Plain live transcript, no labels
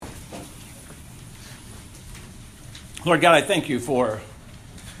Lord God, I thank you for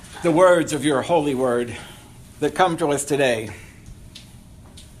the words of your holy word that come to us today.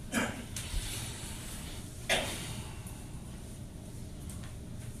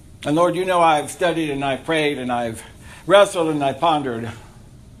 And Lord, you know I've studied and I've prayed and I've wrestled and I've pondered.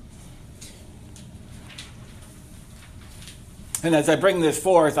 And as I bring this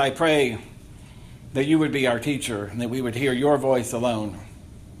forth, I pray that you would be our teacher and that we would hear your voice alone.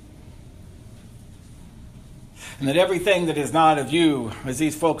 And that everything that is not of you, as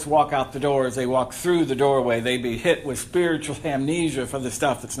these folks walk out the door, as they walk through the doorway, they be hit with spiritual amnesia for the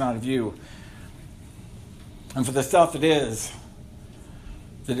stuff that's not of you. And for the stuff that is,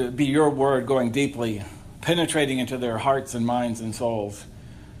 that it would be your word going deeply, penetrating into their hearts and minds and souls,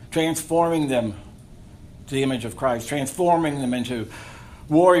 transforming them to the image of Christ, transforming them into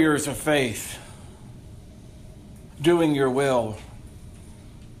warriors of faith, doing your will,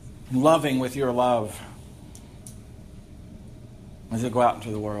 loving with your love as they go out into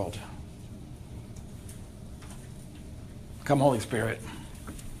the world. Come, Holy Spirit.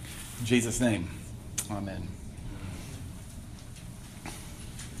 In Jesus' name, amen.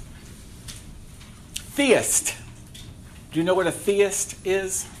 Theist. Do you know what a theist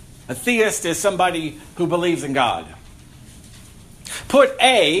is? A theist is somebody who believes in God. Put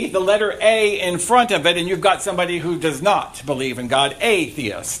the letter A in front of it, and you've got somebody who does not believe in God.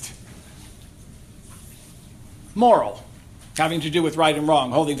 Atheist. Moral. Having to do with right and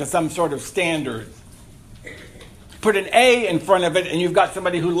wrong, holding to some sort of standard. Put an A in front of it, and you've got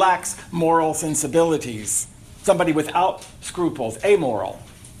somebody who lacks moral sensibilities. Somebody without scruples. Amoral.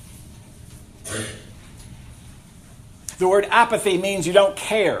 The word apathy means you don't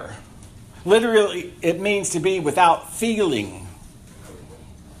care. Literally, it means to be without feeling.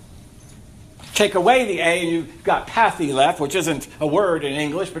 Take away the A, and you've got pathy left, which isn't a word in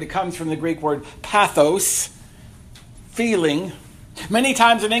English, but it comes from the Greek word pathos. Feeling. Many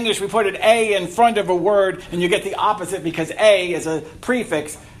times in English we put an A in front of a word and you get the opposite because A is a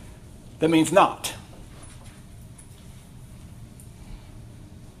prefix that means not.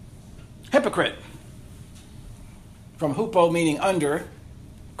 Hypocrite. From hupo meaning under,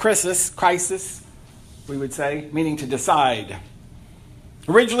 crisis, we would say, meaning to decide.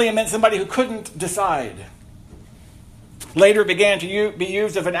 Originally it meant somebody who couldn't decide. Later began to be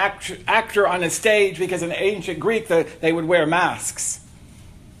used of an actor on a stage because in ancient Greek they would wear masks,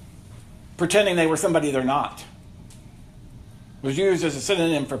 pretending they were somebody they're not. It was used as a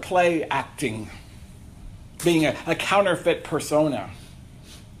synonym for play acting, being a counterfeit persona.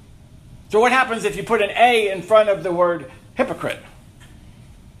 So what happens if you put an A in front of the word hypocrite?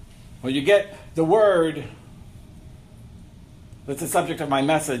 Well, you get the word that's the subject of my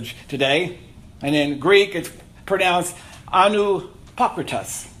message today. And in Greek it's pronounced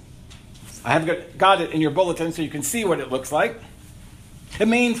anupokritos. I have got it in your bulletin so you can see what it looks like. It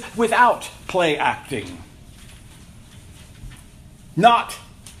means without play acting. Not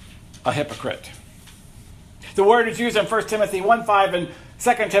a hypocrite. The word is used in 1 Timothy 1:5 and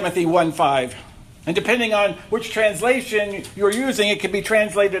 2 Timothy 1:5. And depending on which translation you're using, it can be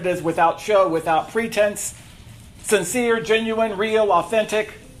translated as without show, without pretense, sincere, genuine, real,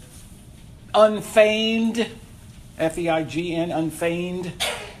 authentic, unfeigned, F-E-I-G-N, unfeigned.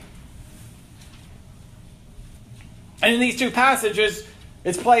 And in these two passages,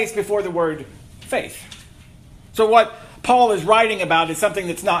 it's placed before the word faith. So what Paul is writing about is something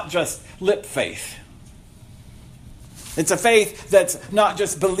that's not just lip faith. It's a faith that's not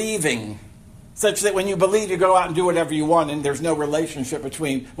just believing, such that when you believe, you go out and do whatever you want, and there's no relationship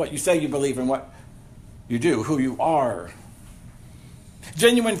between what you say you believe and what you do, who you are.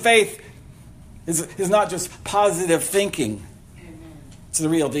 Genuine faith is not just positive thinking. It's the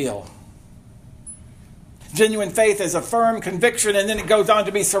real deal. Genuine faith is a firm conviction, and then it goes on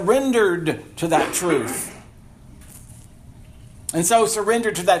to be surrendered to that truth. And so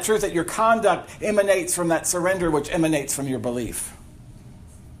surrender to that truth that your conduct emanates from that surrender, which emanates from your belief.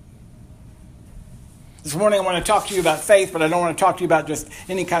 This morning I want to talk to you about faith, but I don't want to talk to you about just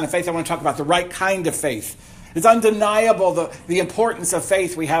any kind of faith. I want to talk about the right kind of faith. It's undeniable the importance of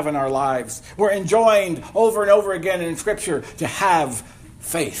faith we have in our lives. We're enjoined over and over again in Scripture to have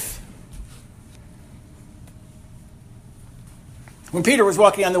faith. When Peter was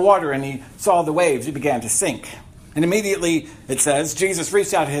walking on the water and he saw the waves, he began to sink. And immediately, it says, Jesus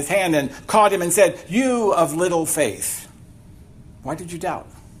reached out his hand and caught him and said, "You of little faith, why did you doubt?"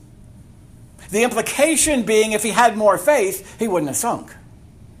 The implication being if he had more faith, he wouldn't have sunk.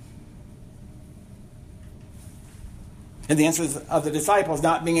 And the answer of the disciples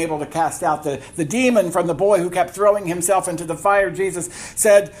not being able to cast out the demon from the boy who kept throwing himself into the fire, Jesus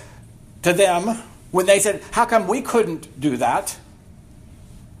said to them, when they said, how come we couldn't do that?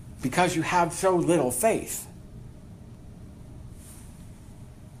 Because you have so little faith.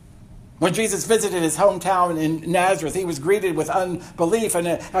 When Jesus visited his hometown in Nazareth, he was greeted with unbelief. And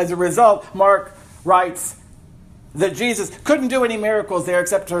as a result, Mark writes that Jesus couldn't do any miracles there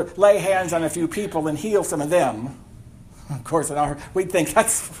except to lay hands on a few people and heal some of them. Of course, we'd think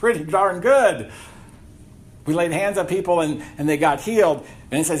that's pretty darn good. We laid hands on people and they got healed.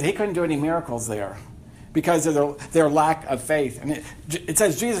 And it says he couldn't do any miracles there because of their lack of faith. And it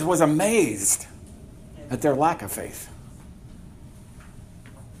says Jesus was amazed at their lack of faith.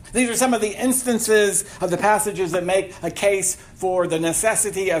 These are some of the instances of the passages that make a case for the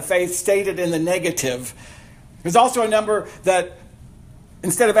necessity of faith stated in the negative. There's also a number that,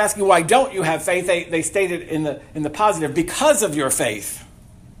 instead of asking why don't you have faith, they state it in the positive. Because of your faith,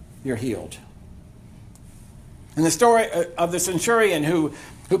 you're healed. And the story of the centurion who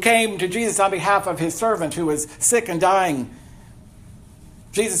came to Jesus on behalf of his servant who was sick and dying,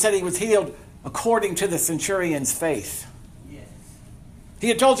 Jesus said he was healed according to the centurion's faith. He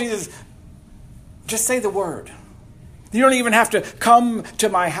had told Jesus, just say the word. You don't even have to come to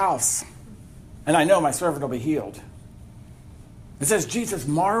my house. And I know my servant will be healed. It says Jesus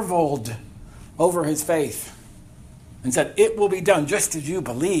marveled over his faith and said, it will be done just as you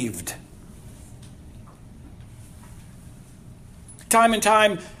believed. Time and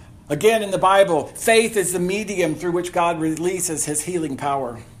time again in the Bible, faith is the medium through which God releases his healing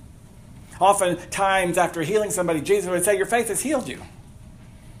power. Oftentimes after healing somebody, Jesus would say, your faith has healed you.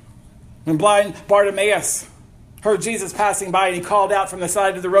 When blind Bartimaeus heard Jesus passing by and he called out from the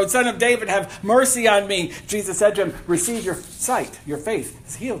side of the road, Son of David, have mercy on me. Jesus said to him, receive your sight. Your faith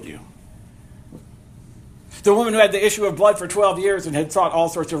has healed you. The woman who had the issue of blood for 12 years and had sought all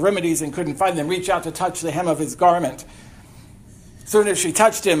sorts of remedies and couldn't find them, reached out to touch the hem of his garment. As soon as she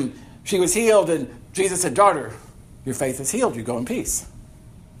touched him, she was healed. And Jesus said, daughter, your faith has healed you. Go in peace.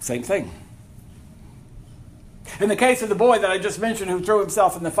 Same thing. In the case of the boy that I just mentioned who threw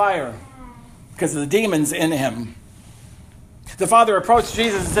himself in the fire because of the demons in him, the father approached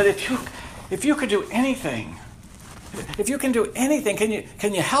Jesus and said, if you could do anything, if you can do anything,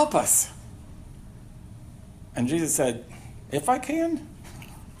 can you help us? And Jesus said, if I can?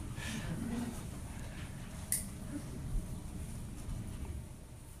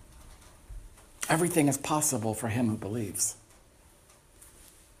 Everything is possible for him who believes.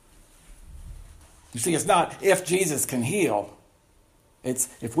 You see, it's not if Jesus can heal, it's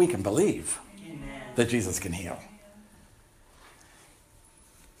if we can believe that Jesus can heal.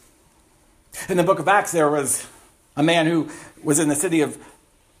 In the book of Acts, there was a man who was in the city of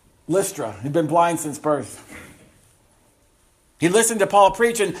Lystra. He'd been blind since birth. He listened to Paul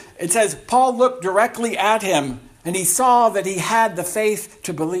preach, and it says Paul looked directly at him, and he saw that he had the faith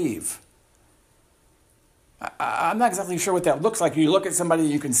to believe. I'm not exactly sure what that looks like. You look at somebody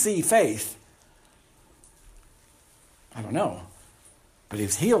and you can see faith. I don't know. But he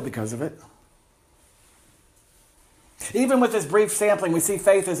was healed because of it. Even with this brief sampling, we see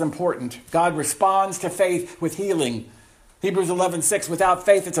faith is important. God responds to faith with healing. Hebrews 11:6, without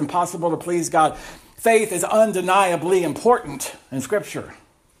faith it's impossible to please God. Faith is undeniably important in Scripture.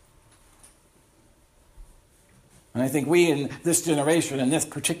 And I think we in this generation, in this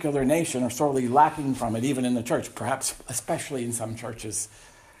particular nation, are sorely lacking from it, even in the church, perhaps especially in some churches.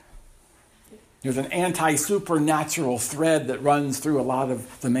 There's an anti-supernatural thread that runs through a lot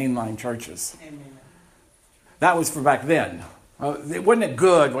of the mainline churches. Amen. That was for back then. Wasn't it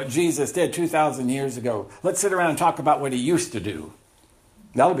good what Jesus did 2,000 years ago? Let's sit around and talk about what he used to do.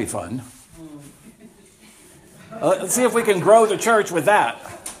 That'll be fun. Let's see if we can grow the church with that.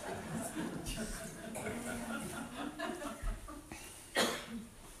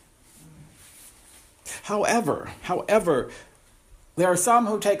 However, there are some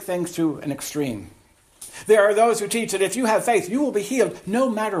who take things to an extreme. There are those who teach that if you have faith, you will be healed no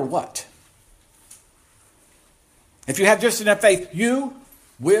matter what. If you have just enough faith, you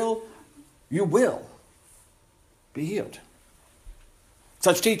will be healed.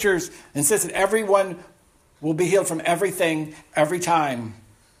 Such teachers insist that everyone will be healed from everything, every time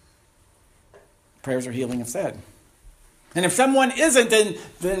prayers or healing have said. And if someone isn't,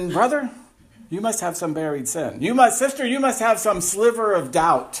 then brother, you must have some buried sin. Sister, you must have some sliver of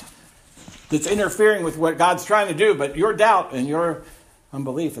doubt that's interfering with what God's trying to do, but your doubt and your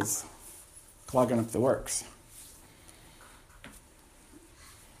unbelief is clogging up the works.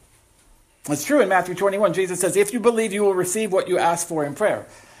 It's true in Matthew 21. Jesus says, if you believe, you will receive what you ask for in prayer.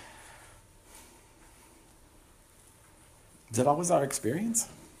 Is that always our experience?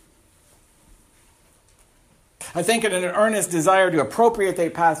 I think in an earnest desire to appropriate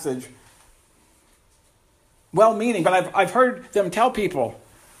that passage, well-meaning, but I've heard them tell people,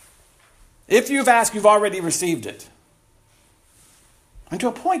 if you've asked, you've already received it. And to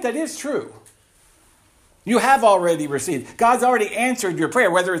a point, that is true. You have already received. God's already answered your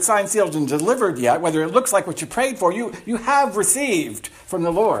prayer, whether it's signed, sealed, and delivered yet, whether it looks like what you prayed for, you have received from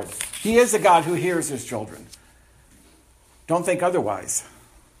the Lord. He is a God who hears his children. Don't think otherwise.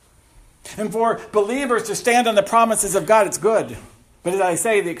 And for believers to stand on the promises of God, it's good. But as I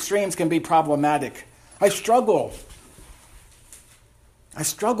say, the extremes can be problematic. I struggle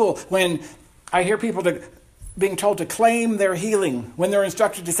when I hear people being told to claim their healing, when they're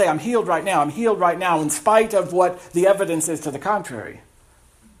instructed to say, I'm healed right now, in spite of what the evidence is to the contrary.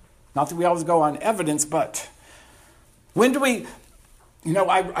 Not that we always go on evidence, but when do we,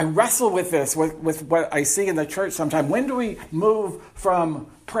 I wrestle with this, with what I see in the church sometimes. When do we move from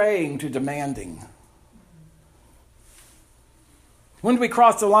praying to demanding? When do we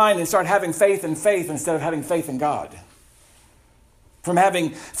cross the line and start having faith in faith instead of having faith in God? From having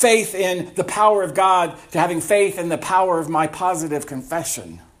faith in the power of God to having faith in the power of my positive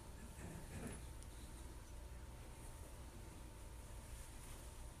confession.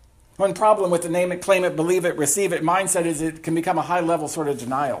 One problem with the name it, claim it, believe it, receive it mindset is it can become a high-level sort of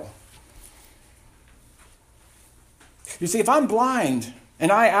denial. You see, if I'm blind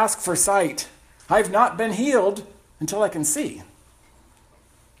and I ask for sight, I've not been healed until I can see.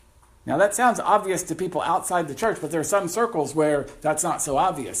 Now, that sounds obvious to people outside the church, but there are some circles where that's not so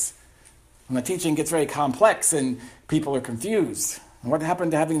obvious. And the teaching gets very complex and people are confused. And what happened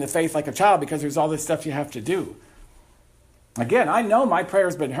to having the faith like a child? Because there's all this stuff you have to do. Again, I know my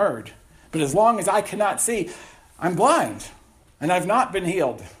prayer's been heard, but as long as I cannot see, I'm blind and I've not been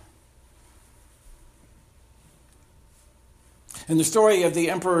healed. In the story of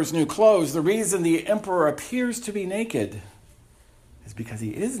the emperor's new clothes, the reason the emperor appears to be naked is because he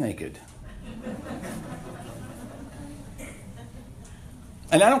is naked.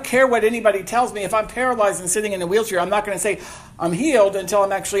 And I don't care what anybody tells me. If I'm paralyzed and sitting in a wheelchair, I'm not going to say I'm healed until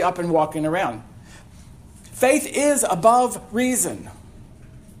I'm actually up and walking around. Faith is above reason.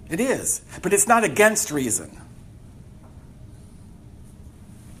 It is. But it's not against reason.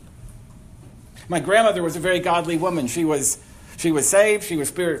 My grandmother was a very godly woman. She was saved, she was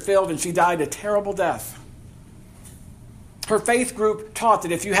spirit-filled, and she died a terrible death. Her faith group taught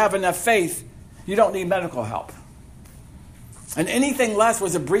that if you have enough faith, you don't need medical help. And anything less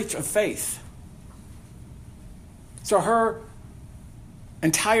was a breach of faith. So her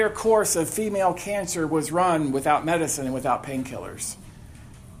entire course of female cancer was run without medicine and without painkillers.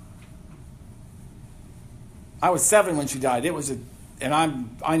 I was 7 when she died.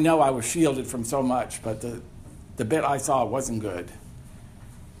 I know I was shielded from so much, but the bit I saw wasn't good.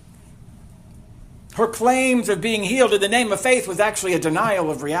 Her claims of being healed in the name of faith was actually a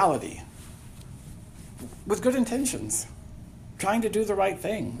denial of reality. With good intentions. Trying to do the right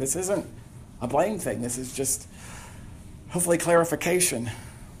thing. This isn't a blame thing. This is just, hopefully, clarification.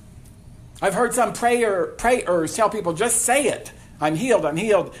 I've heard some prayers tell people, just say it. I'm healed, I'm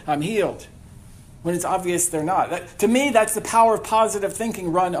healed, I'm healed. When it's obvious they're not. To me, that's the power of positive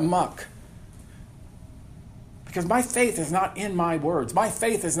thinking run amok. Because my faith is not in my words. My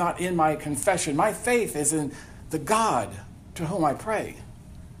faith is not in my confession. My faith is in the God to whom I pray.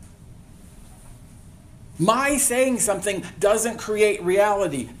 My saying something doesn't create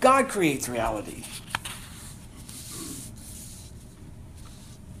reality. God creates reality.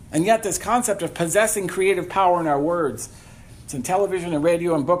 And yet this concept of possessing creative power in our words, it's in television and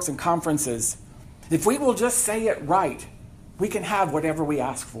radio and books and conferences. If we will just say it right, we can have whatever we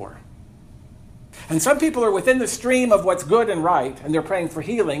ask for. And some people are within the stream of what's good and right, and they're praying for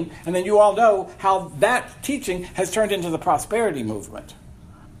healing, and then you all know how that teaching has turned into the prosperity movement,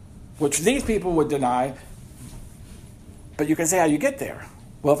 which these people would deny, but you can say how you get there.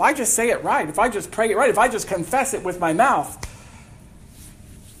 Well, if I just say it right, if I just pray it right, if I just confess it with my mouth,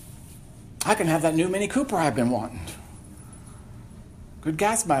 I can have that new Mini Cooper I've been wanting. Good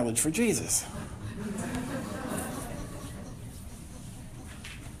gas mileage for Jesus.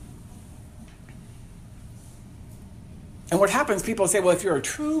 And what happens, people say, well, if you're a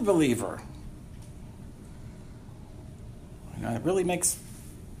true believer, it really makes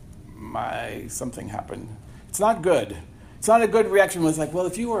something happen. It's not good. It's not a good reaction when it's like, well,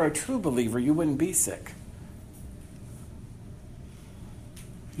 if you were a true believer, you wouldn't be sick.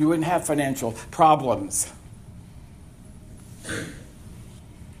 You wouldn't have financial problems.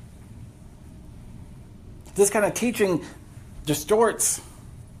 This kind of teaching distorts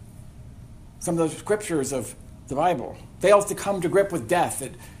some of the scriptures of the Bible. Fails to come to grip with death.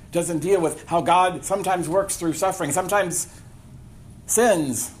 It doesn't deal with how God sometimes works through suffering, sometimes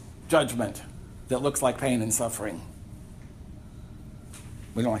sends judgment. that looks like pain and suffering.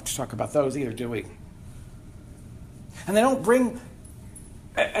 We don't like to talk about those either, do we? And they don't bring,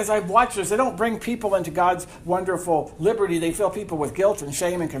 as I've watched this, they don't bring people into God's wonderful liberty. They fill people with guilt and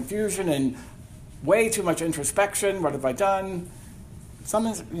shame and confusion and way too much introspection. What have I done? Some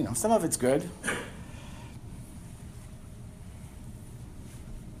of it's good.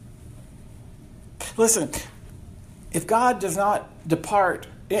 Listen, if God does not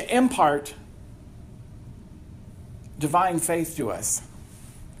impart divine faith to us,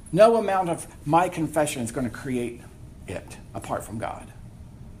 no amount of my confession is going to create it apart from God.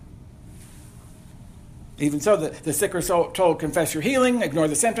 Even so, the sick are told, confess your healing, ignore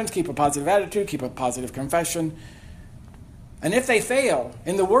the symptoms, keep a positive attitude, keep a positive confession. And if they fail,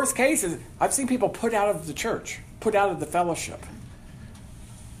 in the worst cases, I've seen people put out of the church, put out of the fellowship.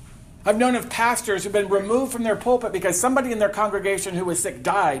 I've known of pastors who've been removed from their pulpit because somebody in their congregation who was sick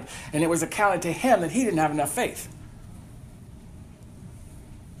died, and it was accounted to him that he didn't have enough faith.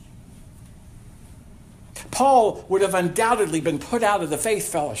 Paul would have undoubtedly been put out of the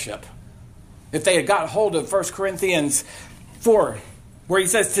faith fellowship if they had got hold of 1 Corinthians 4, where he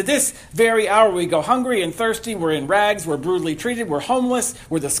says, to this very hour we go hungry and thirsty, we're in rags, we're brutally treated, we're homeless,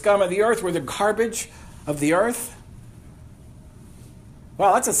 we're the scum of the earth, we're the garbage of the earth.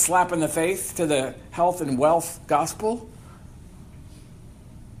 Wow, that's a slap in the face to the health and wealth gospel.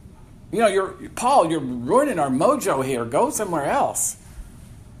 Paul, you're ruining our mojo here. Go somewhere else.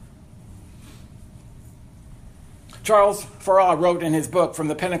 Charles Farrar wrote in his book, From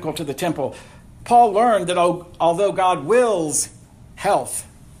the Pinnacle to the Temple, Paul learned that although God wills health,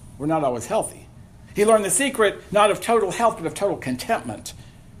 we're not always healthy. He learned the secret not of total health, but of total contentment.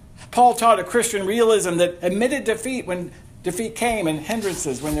 Paul taught a Christian realism that admitted defeat when defeat came and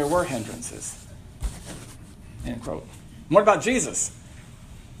hindrances when there were hindrances. End quote. What about Jesus?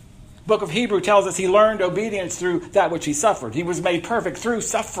 The book of Hebrews tells us he learned obedience through that which he suffered. He was made perfect through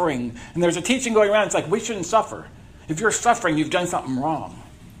suffering. And there's a teaching going around, it's like we shouldn't suffer. If you're suffering, you've done something wrong.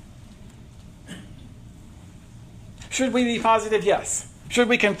 Should we be positive? Yes. Should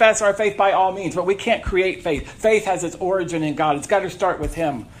we confess our faith? By all means. But we can't create faith. Faith has its origin in God. It's got to start with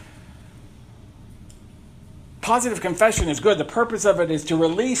him. Positive confession is good. The purpose of it is to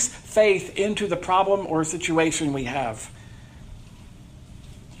release faith into the problem or situation we have.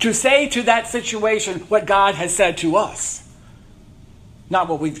 To say to that situation what God has said to us. Not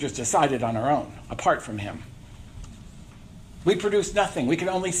what we've just decided on our own, apart from him. We produce nothing. We can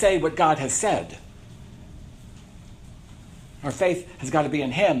only say what God has said. Our faith has got to be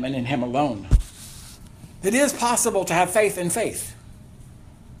in him and in him alone. It is possible to have faith in faith.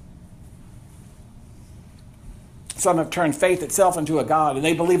 Some have turned faith itself into a god, and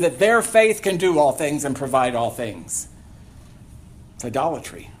they believe that their faith can do all things and provide all things. It's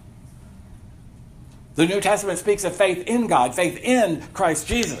idolatry. The New Testament speaks of faith in God, faith in Christ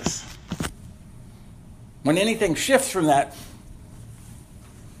Jesus. When anything shifts from that,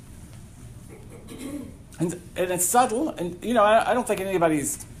 and it's subtle, and I don't think anybody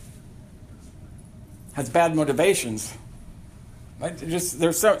has bad motivations.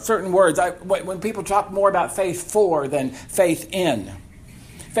 There's certain words. When people talk more about faith for than faith in.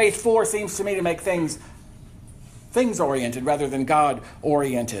 Faith for seems to me to make things oriented rather than God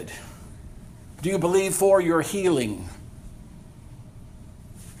oriented. Do you believe for your healing?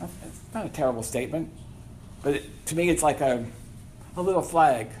 It's not a terrible statement, but to me it's like a little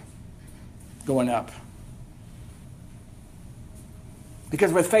flag going up.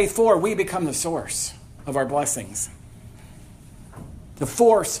 Because with faith for, we become the source of our blessings. The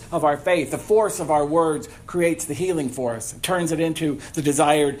force of our faith, the force of our words creates the healing for us. It turns it into the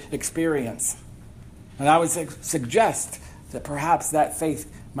desired experience. And I would suggest that perhaps that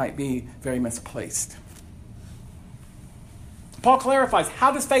faith might be very misplaced. Paul clarifies,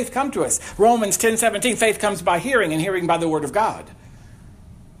 how does faith come to us? Romans 10:17, faith comes by hearing, and hearing by the word of God.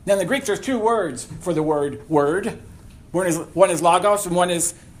 Now in the Greek, there's two words for the word word. One is logos and one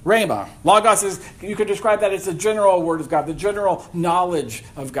is rhema. Logos is, you could describe that as the general word of God, the general knowledge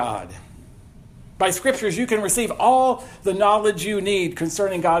of God. By scriptures, you can receive all the knowledge you need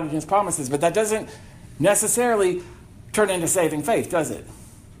concerning God and his promises, but that doesn't necessarily turn into saving faith, does it?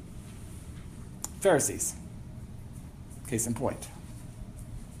 Pharisees. Case in point.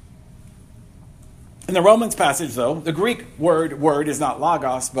 In the Romans passage, though, the Greek word is not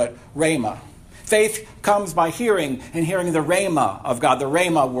logos, but rhema. Faith comes by hearing, and hearing the rhema of God, the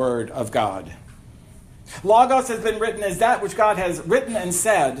rhema word of God. Logos has been written as that which God has written and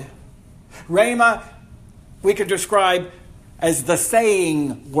said. Rhema we could describe as the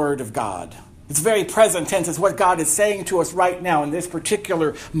saying word of God. It's very present tense. It's what God is saying to us right now in this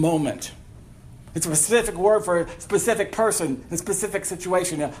particular moment. It's a specific word for a specific person, a specific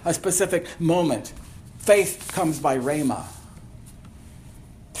situation, a specific moment. Faith comes by rhema.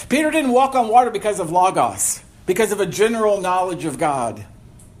 Peter didn't walk on water because of logos, because of a general knowledge of God.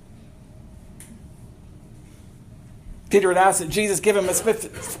 Peter had asked that Jesus give him a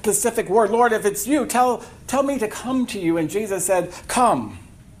specific word. Lord, if it's you, tell me to come to you. And Jesus said, come.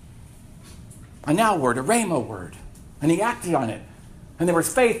 A now word, a rhema word. And he acted on it. And there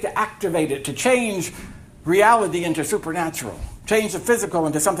was faith to activate it, to change reality into supernatural. Change the physical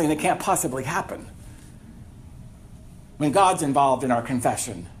into something that can't possibly happen. When God's involved in our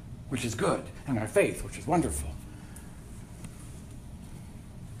confession, which is good, and our faith, which is wonderful.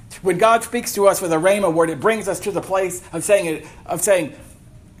 When God speaks to us with a rhema word, it brings us to the place of saying,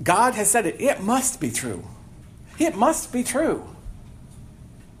 God has said it. It must be true. It must be true.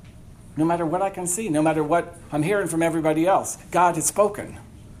 No matter what I can see, no matter what I'm hearing from everybody else, God has spoken.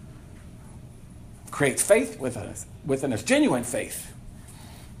 Creates faith within us, genuine faith.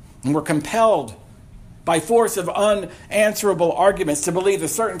 And we're compelled by force of unanswerable arguments to believe the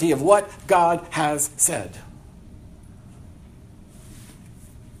certainty of what God has said.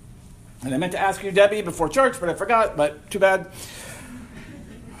 And I meant to ask you, Debbie, before church, but I forgot, but too bad.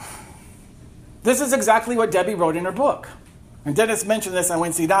 This is exactly what Debbie wrote in her book. And Dennis mentioned this on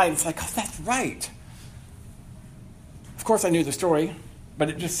Wednesday night. It's like, oh, that's right. Of course I knew the story, but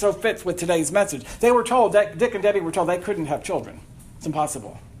it just so fits with today's message. They were told, Dick and Debbie were told they couldn't have children. It's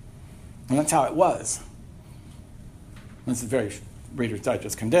impossible. And that's how it was. This is very Reader's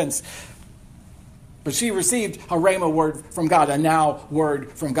Digest condensed. But she received a rhema word from God, a now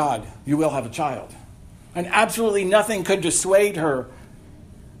word from God. You will have a child. And absolutely nothing could dissuade her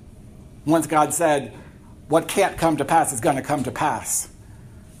once God said, what can't come to pass is going to come to pass.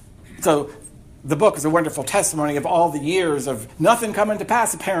 So the book is a wonderful testimony of all the years of nothing coming to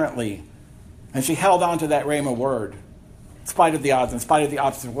pass, apparently. And she held on to that rhema word, in spite of the odds, in spite of the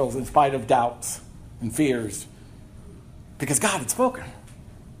obstacles, in spite of doubts and fears. Because God had spoken.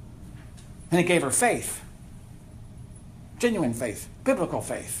 And it gave her faith. Genuine faith. Biblical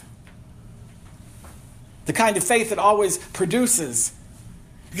faith. The kind of faith that always produces.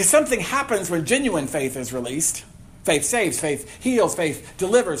 Because something happens when genuine faith is released. Faith saves, faith heals, faith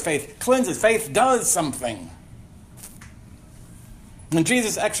delivers, faith cleanses, faith does something. When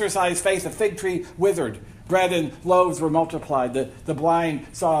Jesus exercised faith, the fig tree withered. Bread and loaves were multiplied. The blind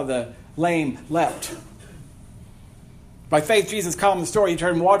saw, the lame leapt. By faith, Jesus calmed the storm. He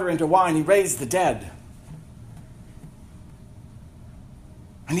turned water into wine. He raised the dead.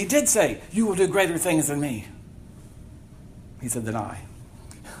 And he did say, you will do greater things than me. He said, than I.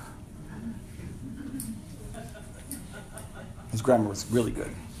 His grammar was really good.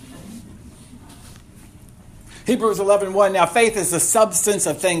 Hebrews 11:1. Now faith is the substance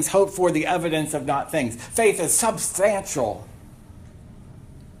of things hoped for, the evidence of not things. Faith is substantial.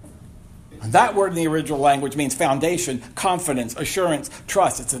 That word in the original language means foundation, confidence, assurance,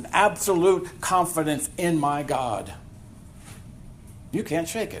 trust. It's an absolute confidence in my God. You can't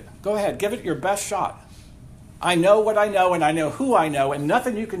shake it. Go ahead, give it your best shot. I know what I know, and I know who I know, and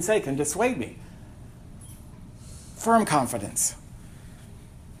nothing you can say can dissuade me. Firm confidence.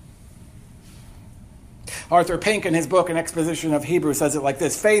 Arthur Pink, in his book, An Exposition of Hebrews, says it like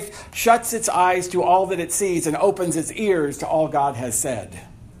this: faith shuts its eyes to all that it sees and opens its ears to all God has said.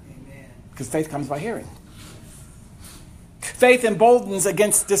 Because faith comes by hearing. Faith emboldens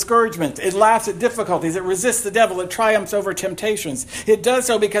against discouragement. It laughs at difficulties. It resists the devil. It triumphs over temptations. It does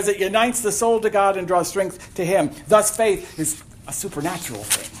so because it unites the soul to God and draws strength to Him. Thus, faith is a supernatural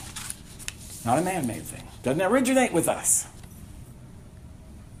thing, not a man-made thing. Doesn't originate with us.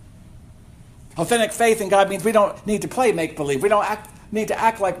 Authentic faith in God means we don't need to play make-believe. We don't need to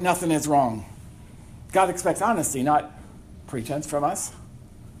act like nothing is wrong. God expects honesty, not pretense from us.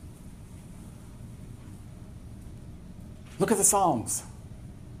 Look at the Psalms.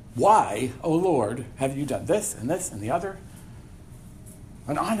 Why, O Lord, have you done this and this and the other?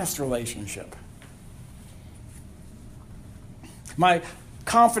 An honest relationship. My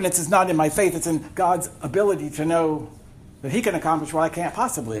confidence is not in my faith. It's in God's ability to know that He can accomplish what I can't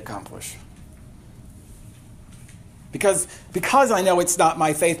possibly accomplish. Because I know it's not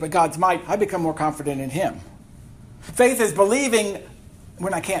my faith, but God's might, I become more confident in Him. Faith is believing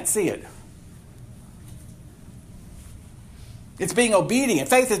when I can't see it. It's being obedient.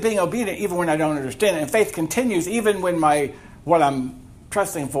 Faith is being obedient even when I don't understand it. And faith continues even when what I'm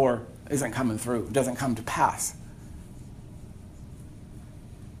trusting for isn't coming through, doesn't come to pass.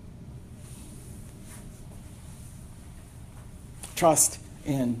 Trust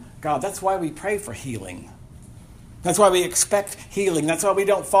in God. That's why we pray for healing. That's why we expect healing. That's why we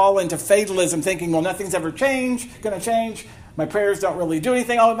don't fall into fatalism thinking, well, nothing's ever going to change. My prayers don't really do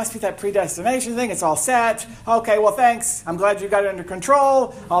anything. Oh, it must be that predestination thing. It's all set. Okay, well, thanks. I'm glad you got it under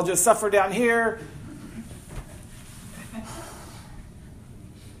control. I'll just suffer down here.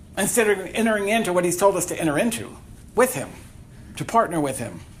 Instead of entering into what he's told us to enter into with him, to partner with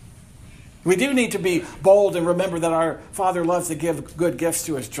him. We do need to be bold and remember that our Father loves to give good gifts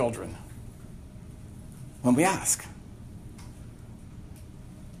to his children when we ask.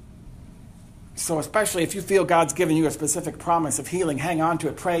 So especially if you feel God's given you a specific promise of healing, hang on to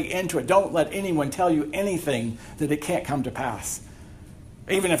it, pray into it. Don't let anyone tell you anything that it can't come to pass.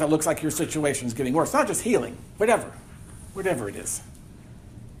 Even if it looks like your situation is getting worse. Not just healing, whatever it is.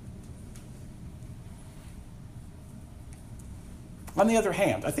 On the other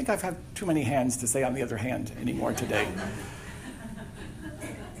hand, I think I've had too many hands to say on the other hand anymore today.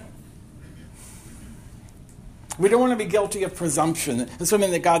 We don't want to be guilty of presumption,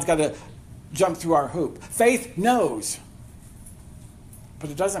 assuming that God's got to jump through our hoop. Faith knows, but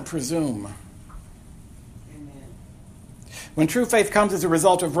it doesn't presume. Amen. When true faith comes as a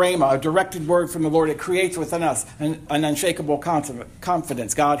result of rhema, a directed word from the Lord, it creates within us an unshakable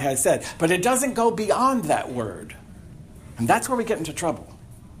confidence, God has said. But it doesn't go beyond that word. And that's where we get into trouble.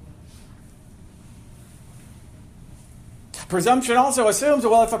 Presumption also assumes,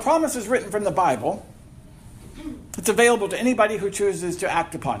 well, if a promise is written from the Bible, it's available to anybody who chooses to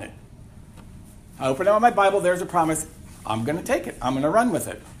act upon it. I open up my Bible, there's a promise. I'm going to take it. I'm going to run with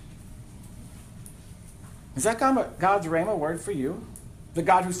it. Is that God's rhema word for you? The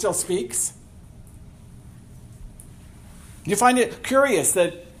God who still speaks? You find it curious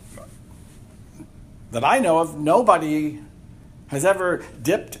that I know of, nobody has ever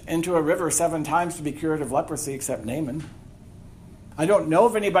dipped into a river 7 times to be cured of leprosy except Naaman. I don't know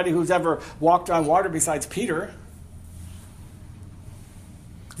of anybody who's ever walked on water besides Peter.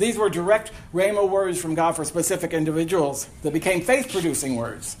 These were direct rhema words from God for specific individuals that became faith-producing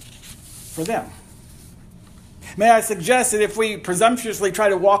words for them. May I suggest that if we presumptuously try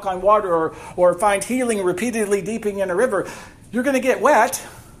to walk on water or find healing repeatedly deeping in a river, you're going to get wet,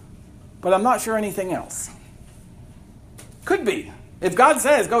 but I'm not sure anything else. Could be. If God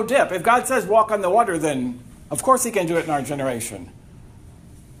says, go dip. If God says, walk on the water, then of course he can do it in our generation.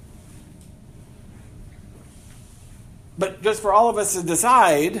 But just for all of us to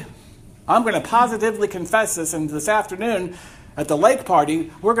decide, I'm going to positively confess this, and this afternoon at the lake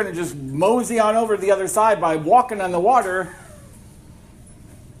party, we're going to just mosey on over to the other side by walking on the water.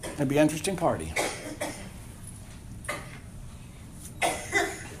 It'd be an interesting party.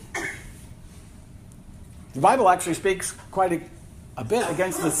 The Bible actually speaks quite a bit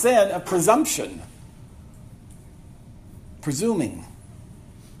against the sin of presumption. Presuming.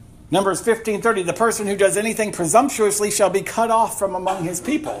 Numbers 15:30, the person who does anything presumptuously shall be cut off from among his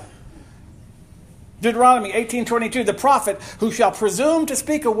people. Deuteronomy 18:22, the prophet who shall presume to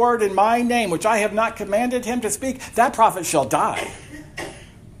speak a word in my name, which I have not commanded him to speak, that prophet shall die.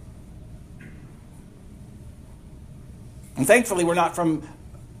 And thankfully, we're not from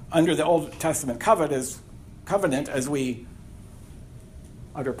under the Old Testament covenant as we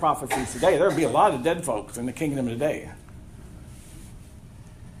utter prophecies today. There would be a lot of dead folks in the kingdom today.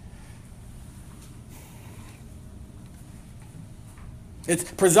 It's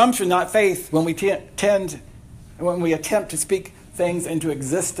presumption, not faith, when we attempt to speak things into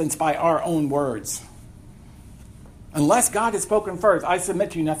existence by our own words. Unless God has spoken first, I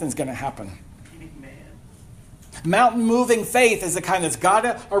submit to you, nothing's going to happen. Amen. Mountain-moving faith is the kind that's got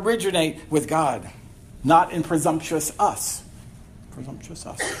to originate with God, not in presumptuous us. Presumptuous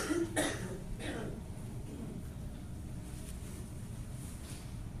us.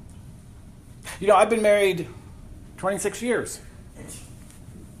 You know, I've been married 26 years.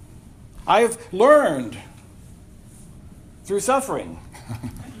 I've learned through suffering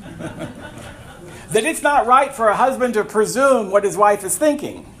that it's not right for a husband to presume what his wife is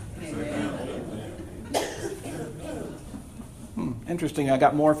thinking. Interesting, I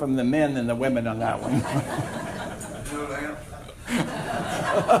got more from the men than the women on that one.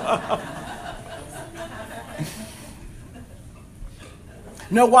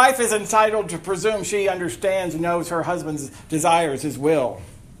 No wife is entitled to presume she understands and knows her husband's desires, his will.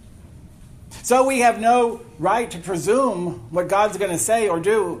 So we have no right to presume what God's going to say or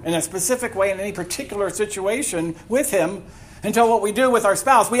do in a specific way in any particular situation with him until what we do with our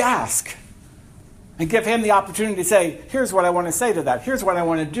spouse, we ask. And give him the opportunity to say, here's what I want to say to that. Here's what I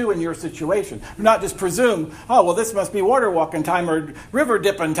want to do in your situation. Not just presume, oh, well, this must be water walking time or river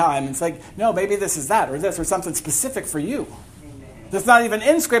dipping time. It's like, no, maybe this is that or this or something specific for you. Amen. That's not even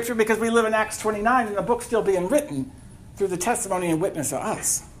in Scripture because we live in Acts 29 and the book's still being written through the testimony and witness of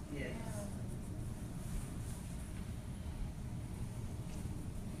us. Yes.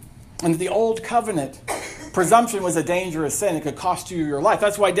 And the old covenant, presumption was a dangerous sin. It could cost you your life.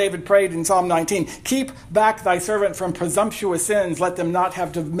 That's why David prayed in Psalm 19, keep back thy servant from presumptuous sins. Let them not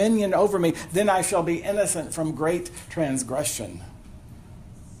have dominion over me. Then I shall be innocent from great transgression.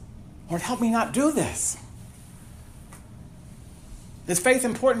 Lord, help me not do this. Is faith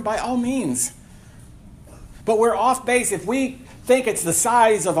important? By all means. But we're off base if we think it's the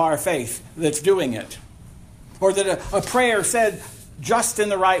size of our faith that's doing it. Or that a prayer said just in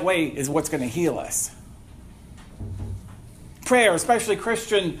the right way is what's going to heal us. Prayer, especially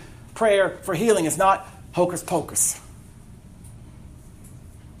Christian prayer for healing, is not hocus pocus.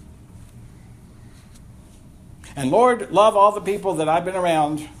 And Lord, love all the people that I've been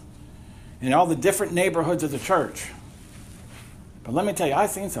around in all the different neighborhoods of the church. But let me tell you,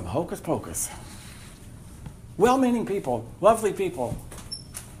 I've seen some hocus pocus. Well-meaning people, lovely people,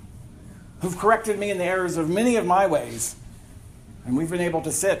 who've corrected me in the errors of many of my ways. And we've been able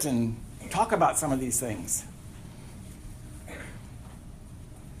to sit and talk about some of these things.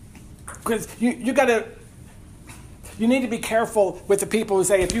 Because you need to be careful with the people who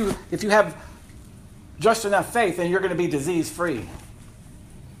say if you have just enough faith, then you're going to be disease-free.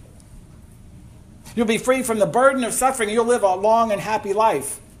 You'll be free from the burden of suffering. You'll live a long and happy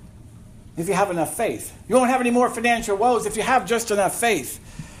life if you have enough faith. You won't have any more financial woes if you have just enough faith.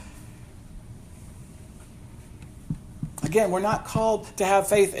 Again, we're not called to have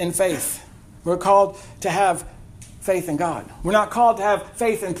faith in faith. We're called to have faith in God. We're not called to have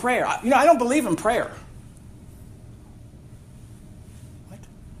faith in prayer. I don't believe in prayer. What?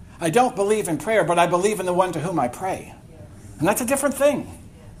 I don't believe in prayer, but I believe in the one to whom I pray. And that's a different thing.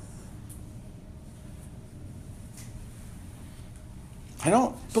 I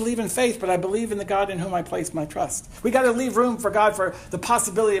don't believe in faith, but I believe in the God in whom I place my trust. We got to leave room for God for the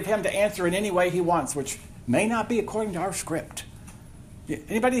possibility of him to answer in any way he wants, which may not be according to our script.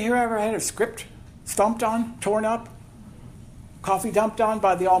 Anybody here ever had a script stomped on, torn up, coffee dumped on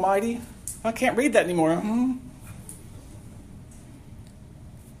by the Almighty? I can't read that anymore.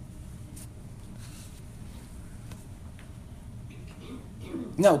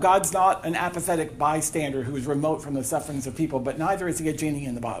 No, God's not an apathetic bystander who is remote from the sufferings of people, but neither is he a genie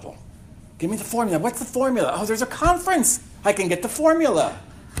in the bottle. Give me the formula. What's the formula? Oh, there's a conference. I can get the formula.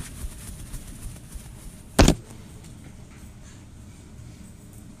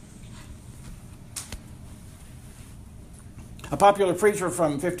 A popular preacher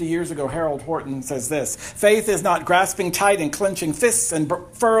from 50 years ago, Harold Horton, says this: faith is not grasping tight and clenching fists and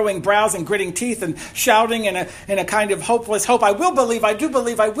furrowing brows and gritting teeth and shouting in a kind of hopeless hope. I will believe, I do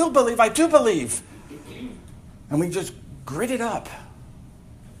believe, I will believe, I do believe. And we just grit it up.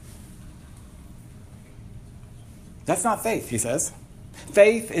 That's not faith, he says.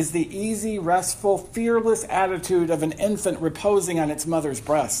 Faith is the easy, restful, fearless attitude of an infant reposing on its mother's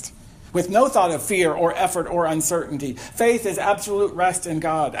breast, with no thought of fear or effort or uncertainty. Faith is absolute rest in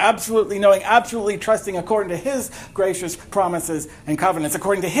God, absolutely knowing, absolutely trusting according to his gracious promises and covenants,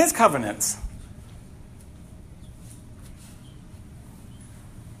 according to his covenants.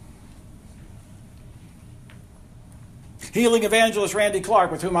 Healing evangelist Randy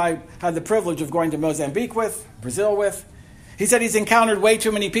Clark, with whom I had the privilege of going to Mozambique with, Brazil with, he said he's encountered way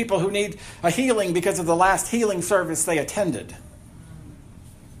too many people who need a healing because of the last healing service they attended.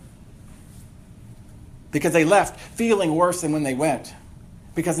 Because they left feeling worse than when they went.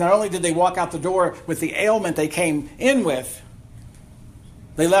 Because not only did they walk out the door with the ailment they came in with,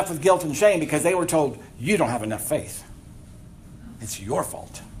 they left with guilt and shame because they were told, you don't have enough faith. It's your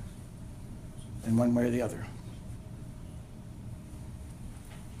fault. In one way or the other.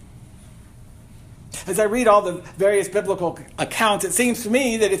 As I read all the various biblical accounts, it seems to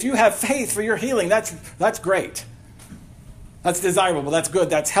me that if you have faith for your healing, that's great. That's desirable, that's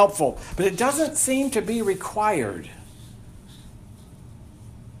good, that's helpful. But it doesn't seem to be required.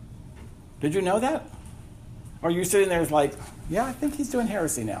 Did you know that? Or are you sitting there like, yeah, I think he's doing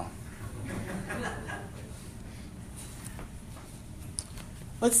heresy now.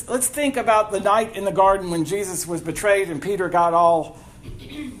 Let's think about the night in the garden when Jesus was betrayed and Peter got all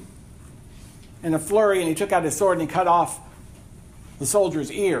in a flurry and he took out his sword and he cut off the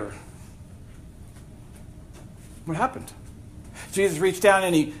soldier's ear. What happened? Jesus reached down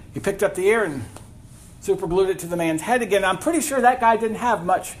and he picked up the ear and superglued it to the man's head again. I'm pretty sure that guy didn't have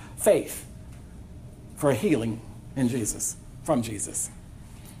much faith for a healing in Jesus, from Jesus.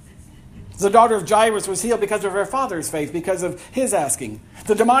 The daughter of Jairus was healed because of her father's faith, because of his asking.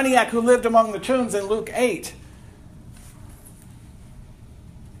 The demoniac who lived among the tombs in Luke 8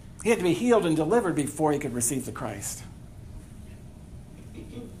 He had to be healed and delivered before he could receive the Christ.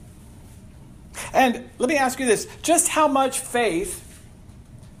 And let me ask you this. Just how much faith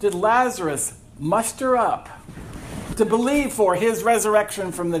did Lazarus muster up to believe for his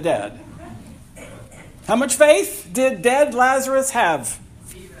resurrection from the dead? How much faith did dead Lazarus have?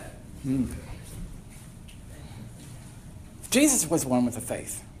 Jesus was one with the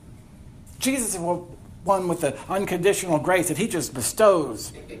faith. Jesus was one with the unconditional grace that he just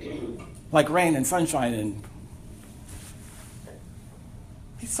bestows like rain and sunshine. And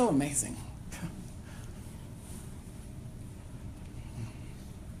he's so amazing.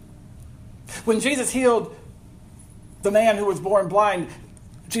 When Jesus healed the man who was born blind,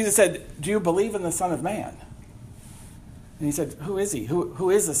 Jesus said, "Do you believe in the Son of Man?" And he said, "Who is he? Who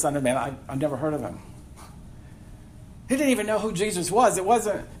is the Son of Man? I've never heard of him." He didn't even know who Jesus was. It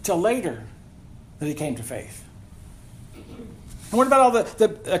wasn't till later that he came to faith. And what about all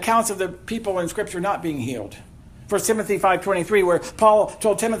the accounts of the people in Scripture not being healed? 1 Timothy 5:23, where Paul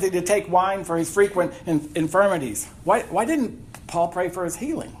told Timothy to take wine for his frequent infirmities. Why didn't Paul pray for his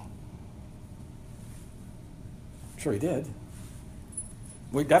healing? Sure he did.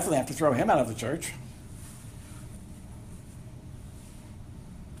 We definitely have to throw him out of the church.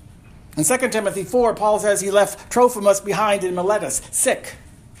 In 2 Timothy 4, Paul says he left Trophimus behind in Miletus, sick.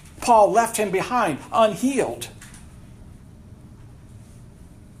 Paul left him behind, unhealed.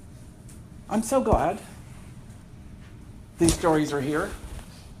 I'm so glad these stories are here,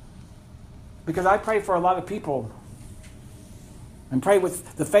 because I pray for a lot of people and pray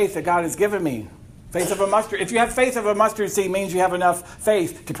with the faith that God has given me. Faith of a mustard. If you have faith of a mustard seed, it means you have enough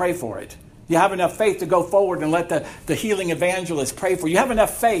faith to pray for it. You have enough faith to go forward and let the healing evangelist pray for you. You have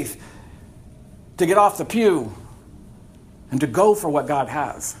enough faith to get off the pew and to go for what God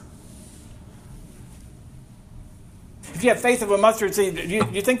has. If you have faith of a mustard seed, do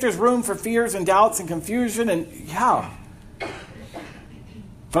you think there's room for fears and doubts and confusion? And yeah.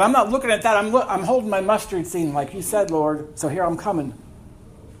 But I'm not looking at that. I'm holding my mustard seed like you said, Lord. So here I'm coming.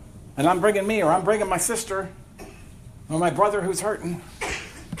 And I'm bringing me, or I'm bringing my sister, or my brother who's hurting.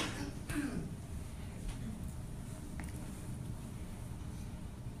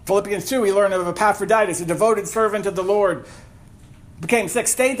 Philippians 2, we learn of Epaphroditus, a devoted servant of the Lord. Became sick,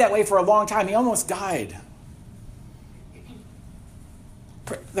 stayed that way for a long time. He almost died.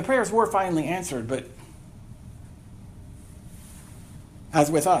 The prayers were finally answered, but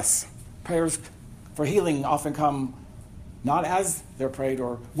as with us, prayers for healing often come not as they're prayed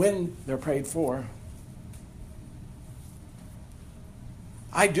or when they're prayed for.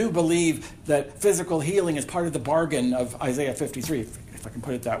 I do believe that physical healing is part of the bargain of Isaiah 53, if I can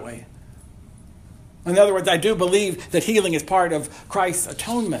put it that way. In other words, I do believe that healing is part of Christ's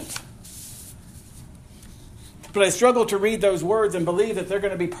atonement. But I struggle to read those words and believe that they're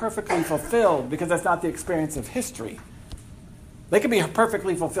going to be perfectly fulfilled, because that's not the experience of history. They can be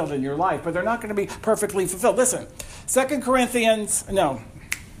perfectly fulfilled in your life, but they're not going to be perfectly fulfilled. Listen, 2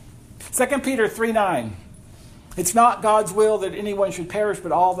 Peter 3:9. It's not God's will that anyone should perish,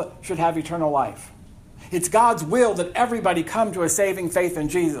 but all that should have eternal life. It's God's will that everybody come to a saving faith in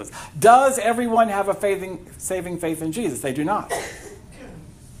Jesus. Does everyone have a saving faith in Jesus? They do not.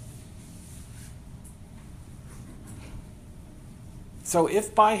 So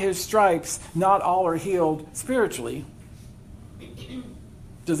if by his stripes not all are healed spiritually,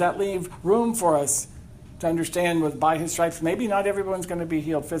 does that leave room for us to understand with by his stripes maybe not everyone's going to be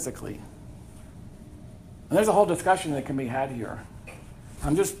healed physically? And there's a whole discussion that can be had here.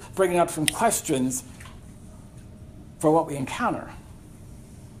 I'm just bringing up some questions for what we encounter.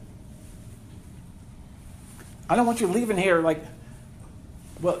 I don't want you leaving here like,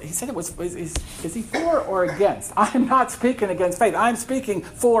 well, he said it was, is he for or against? I'm not speaking against faith. I'm speaking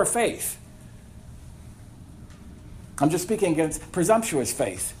for faith. I'm just speaking against presumptuous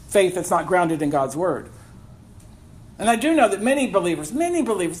faith. Faith that's not grounded in God's word. And I do know that many believers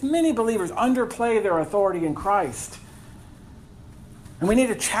underplay their authority in Christ. And we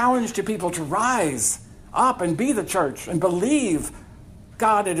need a challenge to people to rise up and be the church and believe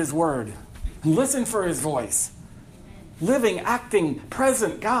God at his word. And listen for his voice. Living, acting,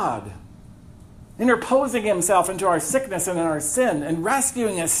 present God. Interposing himself into our sickness and in our sin and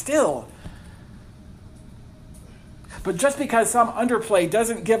rescuing us still. But just because some underplay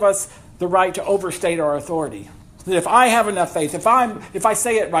doesn't give us the right to overstate our authority. That if I have enough faith, if I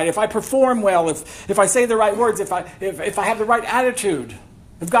say it right, if I perform well, if I say the right words, if I have the right attitude,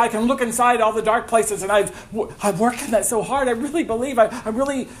 if God can look inside all the dark places, and I've worked on that so hard, I really believe, I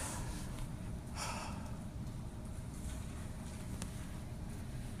really...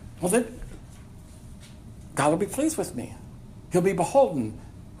 Well then, God will be pleased with me. He'll be beholden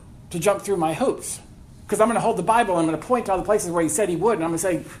to jump through my hoops. Because I'm going to hold the Bible and I'm going to point to all the places where he said he would. And I'm going to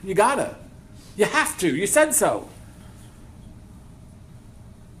say, you gotta. You have to. You said so.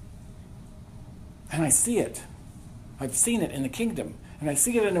 And I see it. I've seen it in the kingdom. And I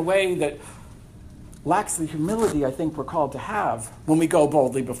see it in a way that lacks the humility I think we're called to have when we go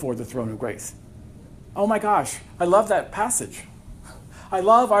boldly before the throne of grace. Oh my gosh, I love that passage. I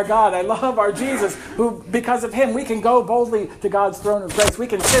love our God. I love our Jesus, who, because of him, we can go boldly to God's throne of grace. We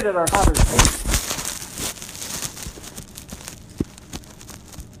can sit at our Father's feet.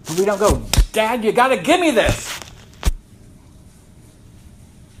 But we don't go, Dad, you got to give me this.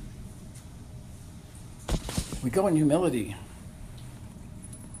 We go in humility.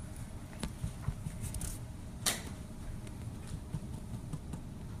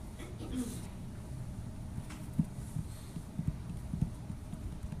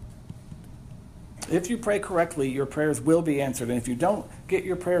 If you pray correctly, your prayers will be answered. And if you don't get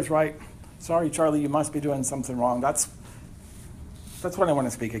your prayers right, sorry, Charlie, you must be doing something wrong. That's what I want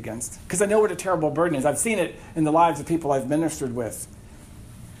to speak against. Because I know what a terrible burden is. I've seen it in the lives of people I've ministered with.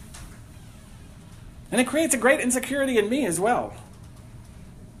 And it creates a great insecurity in me as well.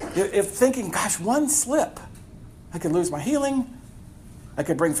 If thinking, gosh, one slip, I could lose my healing. I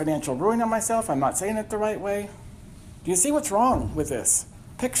could bring financial ruin on myself. I'm not saying it the right way. Do you see what's wrong with this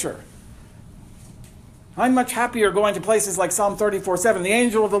picture? I'm much happier going to places like Psalm 34:7. The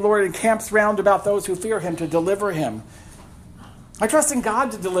angel of the Lord encamps round about those who fear him to deliver him. I trust in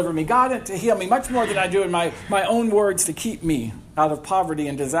God to deliver me, God to heal me, much more than I do in my own words to keep me out of poverty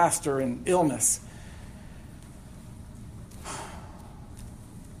and disaster and illness.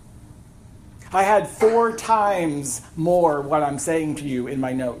 I had 4 times more what I'm saying to you in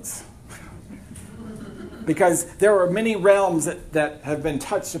my notes. Because there are many realms that have been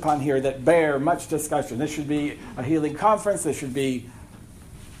touched upon here that bear much discussion. This should be a healing conference. This should be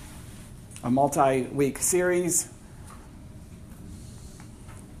a multi-week series.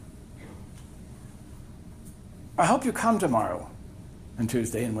 I hope you come tomorrow and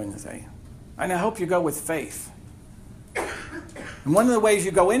Tuesday and Wednesday. And I hope you go with faith. And one of the ways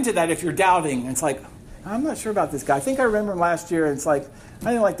you go into that, if you're doubting, it's like, I'm not sure about this guy. I think I remember him last year. It's like, I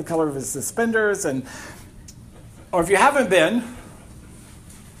didn't like the color of his suspenders. Or if you haven't been,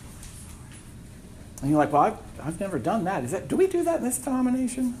 and you're like, well, I've never done that. Do we do that in this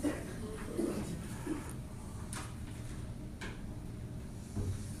denomination?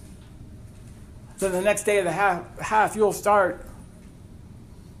 So the next day of the half, you'll start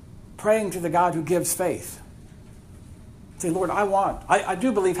praying to the God who gives faith. Say, Lord, I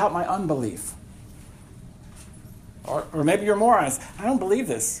do believe, help my unbelief. Or maybe you're more honest. I don't believe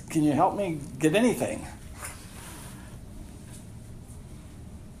this. Can you help me get anything?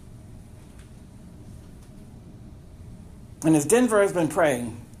 And as Denver has been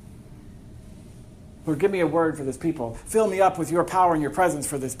praying, Lord, give me a word for this people. Fill me up with your power and your presence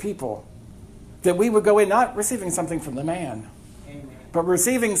for this people. That we would go in not receiving something from the man, Amen, but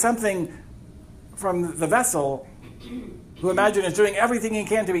receiving something from the vessel who imagine is doing everything he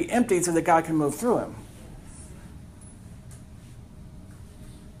can to be emptied so that God can move through him.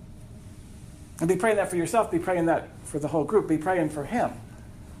 And be praying that for yourself. Be praying that for the whole group. Be praying for him.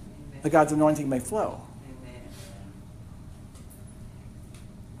 Amen. That God's anointing may flow.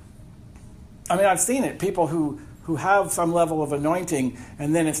 I mean, I've seen it. People who have some level of anointing,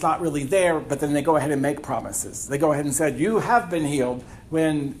 and then it's not really there, but then they go ahead and make promises. They go ahead and said, you have been healed,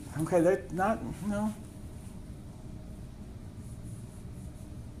 when, okay, they're not, no.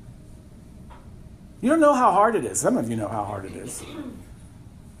 You don't know how hard it is. Some of you know how hard it is.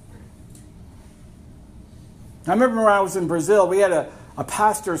 I remember when I was in Brazil, we had a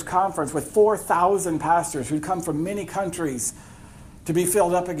pastors' conference with 4,000 pastors who'd come from many countries to be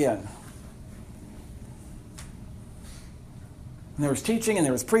filled up again. And there was teaching and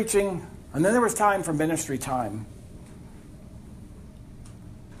there was preaching, and then there was time for ministry time.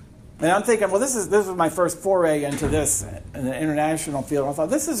 And I'm thinking, well, this is my first foray into this in the international field. I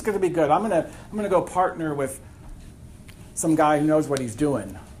thought, this is going to be good. I'm going to go partner with some guy who knows what he's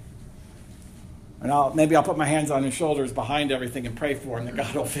doing. And maybe I'll put my hands on his shoulders behind everything and pray for him that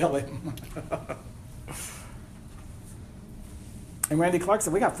God will fill him. And Randy Clark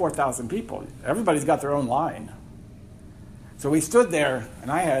said, we got 4,000 people. Everybody's got their own line. So we stood there,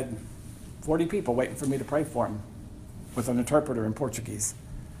 and I had 40 people waiting for me to pray for him with an interpreter in Portuguese.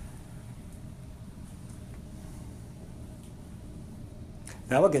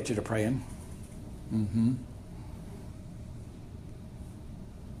 That'll get you to praying. Mm-hmm.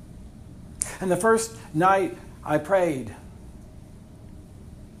 And the first night I prayed,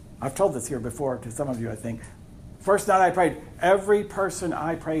 I've told this here before to some of you, I think. First night I prayed, every person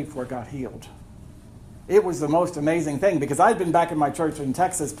I prayed for got healed. It was the most amazing thing because I'd been back in my church in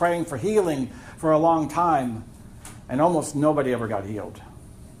Texas praying for healing for a long time, and almost nobody ever got healed.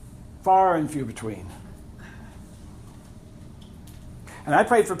 Far and few between. And I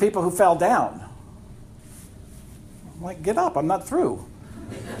prayed for people who fell down. I'm like, get up, I'm not through.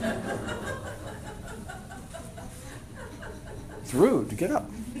 It's rude to get up.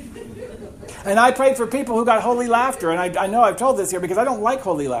 And I prayed for people who got holy laughter. And I know I've told this here because I don't like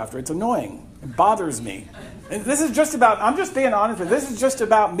holy laughter. It's annoying. It bothers me. And this is just about, I'm just being honest with you, this is just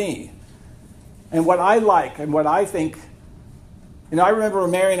about me. And what I like and what I think. You know, I remember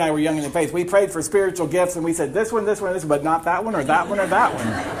when Mary and I were young in the faith, we prayed for spiritual gifts and we said this one, but not that one or that one or that one.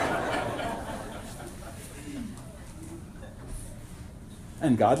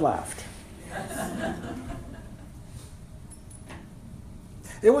 And God laughed.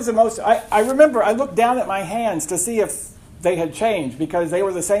 It was the most, I remember I looked down at my hands to see if they had changed because they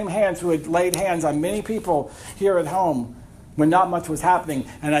were the same hands who had laid hands on many people here at home when not much was happening.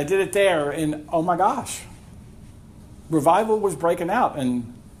 And I did it there and oh my gosh, revival was breaking out.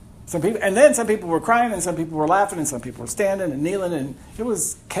 And then some people were crying and some people were laughing and some people were standing and kneeling and it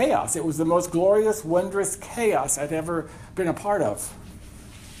was chaos. It was the most glorious, wondrous chaos I'd ever been a part of.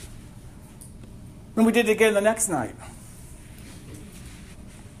 And we did it again the next night.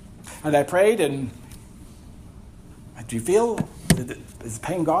 And I prayed, and do you feel, is the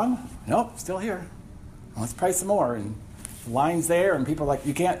pain gone? Nope, still here. Let's pray some more. And the line's there, and people are like,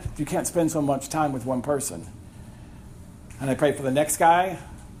 you can't spend so much time with one person. And I prayed for the next guy,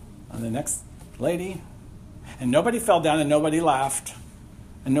 and the next lady, and nobody fell down, and nobody laughed,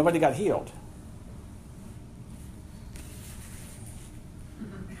 and nobody got healed.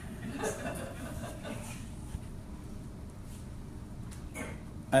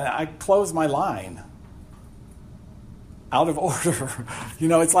 And I closed my line out of order. You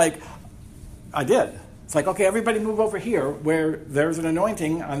know, it's like, I did. It's like, okay, everybody move over here where there's an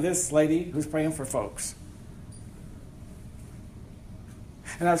anointing on this lady who's praying for folks.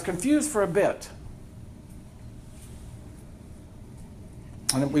 And I was confused for a bit.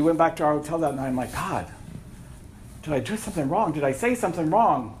 And we went back to our hotel that night. I'm like, God, did I do something wrong? Did I say something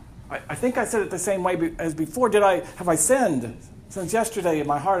wrong? I think I said it the same way as before. Have I sinned since yesterday in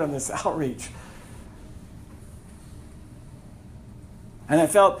my heart on this outreach? And I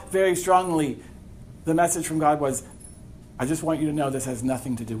felt very strongly the message from God was, I just want you to know this has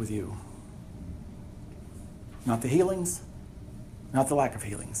nothing to do with you. Not the healings, not the lack of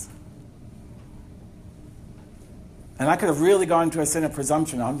healings. And I could have really gone to a sin of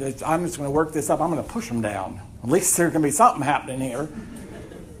presumption. I'm just going to work this up. I'm going to push them down. At least there's going to be something happening here.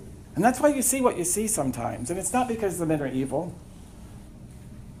 And that's why you see what you see sometimes. And it's not because the men are evil.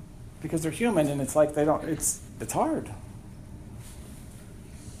 Because they're human and it's like it's hard.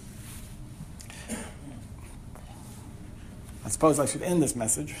 I suppose I should end this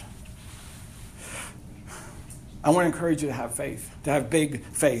message. I want to encourage you to have faith, to have big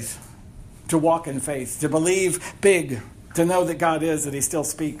faith, to walk in faith, to believe big, to know that God is, that he still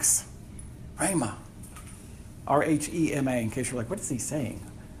speaks. Rhema. R-H-E-M-A, in case you're like, what is he saying?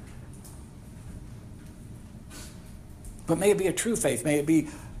 But may it be a true faith. May it be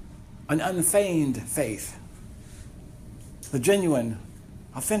an unfeigned faith. The genuine,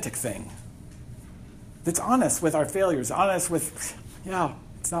 authentic thing. That's honest with our failures. Honest with,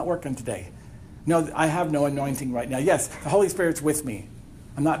 it's not working today. No, I have no anointing right now. Yes, the Holy Spirit's with me.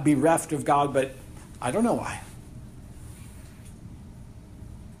 I'm not bereft of God, but I don't know why.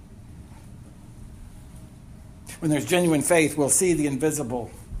 When there's genuine faith, we'll see the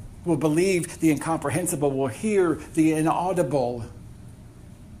invisible. We'll believe the incomprehensible. We'll hear the inaudible.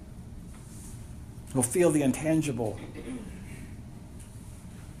 We'll feel the intangible.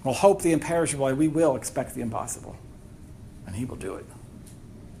 We'll hope the imperishable, and we will expect the impossible. And he will do it.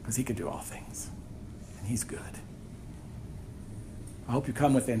 Because he can do all things. And he's good. I hope you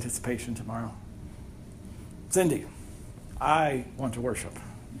come with anticipation tomorrow. Cindy, I want to worship.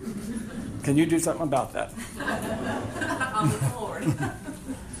 Can you do something about that? On the floor.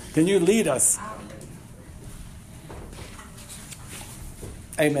 Can you lead us?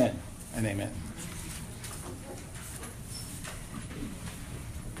 Amen and amen.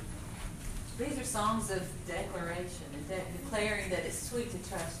 These are songs of declaration and declaring that it's sweet to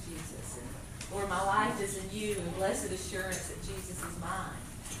trust Jesus. And Lord, my life is in you, and blessed assurance that Jesus is mine.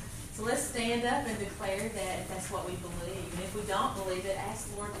 So let's stand up and declare that if that's what we believe. And if we don't believe it, ask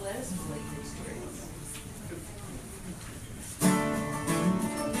the Lord to let us believe these truths.